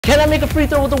Can I make a free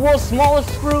throw with the world's smallest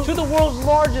fruit to the world's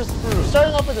largest fruit?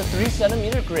 Starting off with a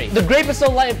 3-centimeter grape. The grape is so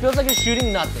light it feels like you're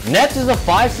shooting nothing. Next is a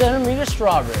 5-centimeter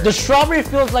strawberry. The strawberry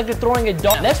feels like you're throwing a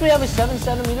dart. Next we have a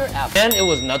 7-centimeter apple. And it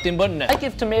was nothing but net. Like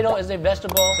if tomato is a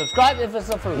vegetable, subscribe if it's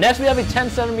a fruit. Next we have a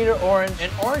 10-centimeter orange.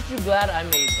 And orange, you glad I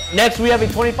made that. Next we have a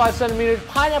 25-centimeter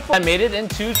pineapple. I made it in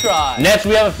 2 tries. Next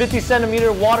we have a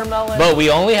 50-centimeter watermelon. But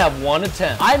we only have 1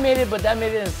 attempt. I made it, but that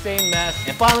made it an insane mess.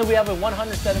 And finally we have a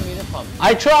 100-centimeter pumpkin.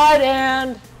 I tried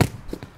and